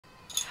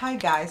Hi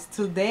guys,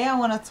 today I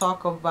want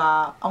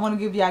to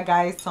give you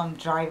guys some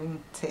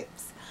driving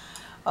tips.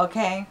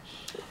 Okay,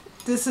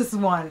 this is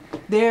one.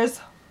 There's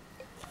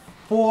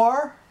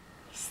 4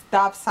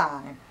 stop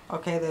sign.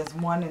 Okay, there's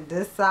one in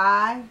this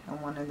side and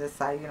one in this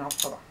side,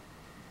 for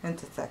the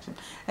intersection.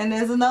 And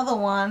there's another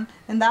one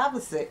in the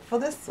opposite for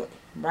this way,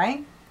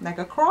 right? Like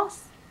a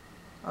cross.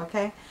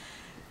 Okay,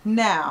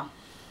 now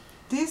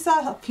these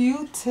are a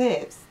few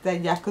tips that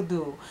y'all could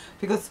do,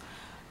 because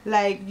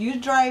like you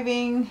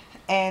driving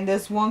and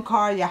there's one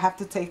car, you have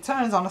to take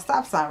turns on the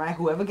stop sign, right?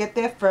 Whoever get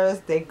there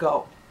first, they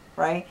go,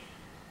 right?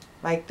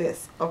 Like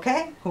this,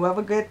 okay?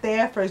 Whoever get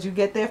there first, you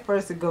get there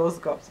first, it goes.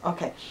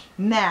 Okay,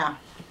 now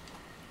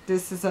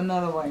this is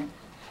another one.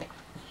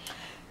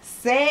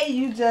 Say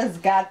you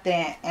just got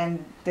there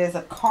and there's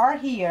a car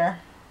here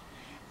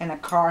and a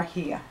car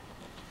here.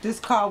 This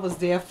car was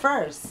there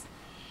first.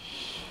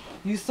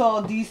 You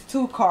saw these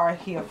 2 cars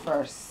here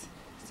first.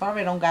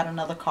 Sorry, I don't got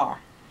another car.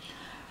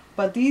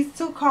 But these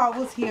 2 cars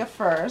was here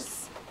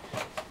first,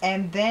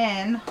 and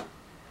then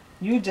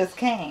you just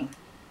came.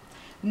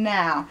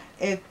 Now,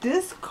 if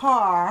this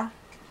car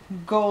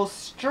goes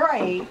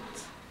straight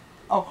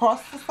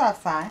across the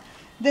stop sign,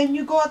 then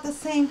you go at the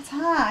same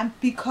time,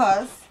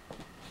 because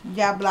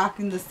y'all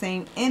blocking the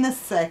same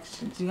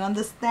intersection. Do you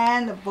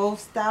understand the both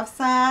stop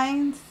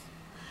signs?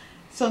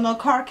 So no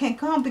car can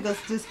come because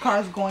this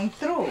car is going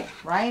through,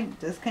 right?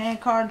 This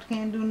car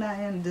can't do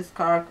nothing. This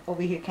car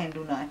over here can't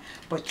do nothing.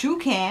 But you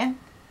can.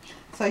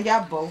 So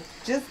y'all both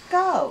just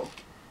go.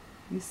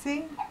 You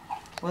see?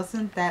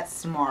 Wasn't that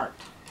smart?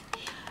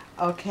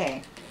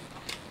 Okay.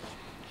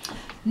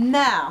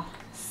 Now,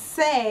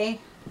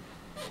 say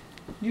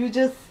you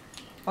just,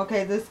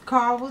 okay, this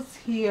car was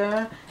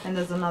here and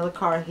there's another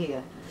car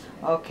here.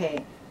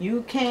 Okay,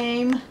 you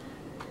came,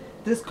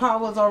 this car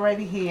was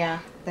already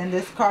here, then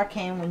this car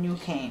came when you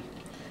came.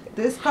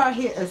 This car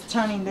here is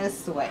turning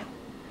this way,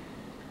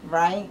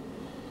 right?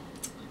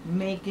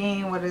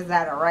 Making, what is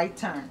that, a right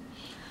turn.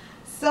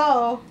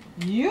 So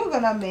you're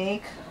gonna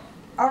make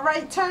a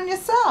right turn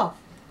yourself.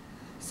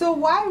 So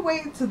why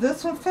wait till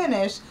this one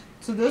finish,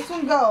 till this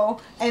one go,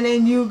 and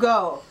then you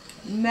go?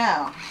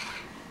 Now,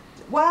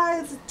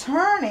 while it's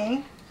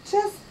turning,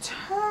 just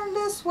turn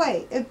this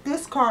way. If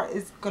this car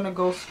is gonna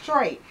go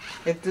straight,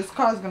 if this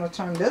car is gonna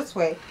turn this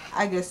way,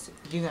 I guess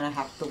you're gonna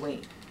have to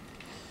wait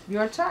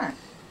your turn.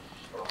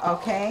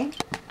 Okay?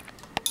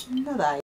 Bye-bye.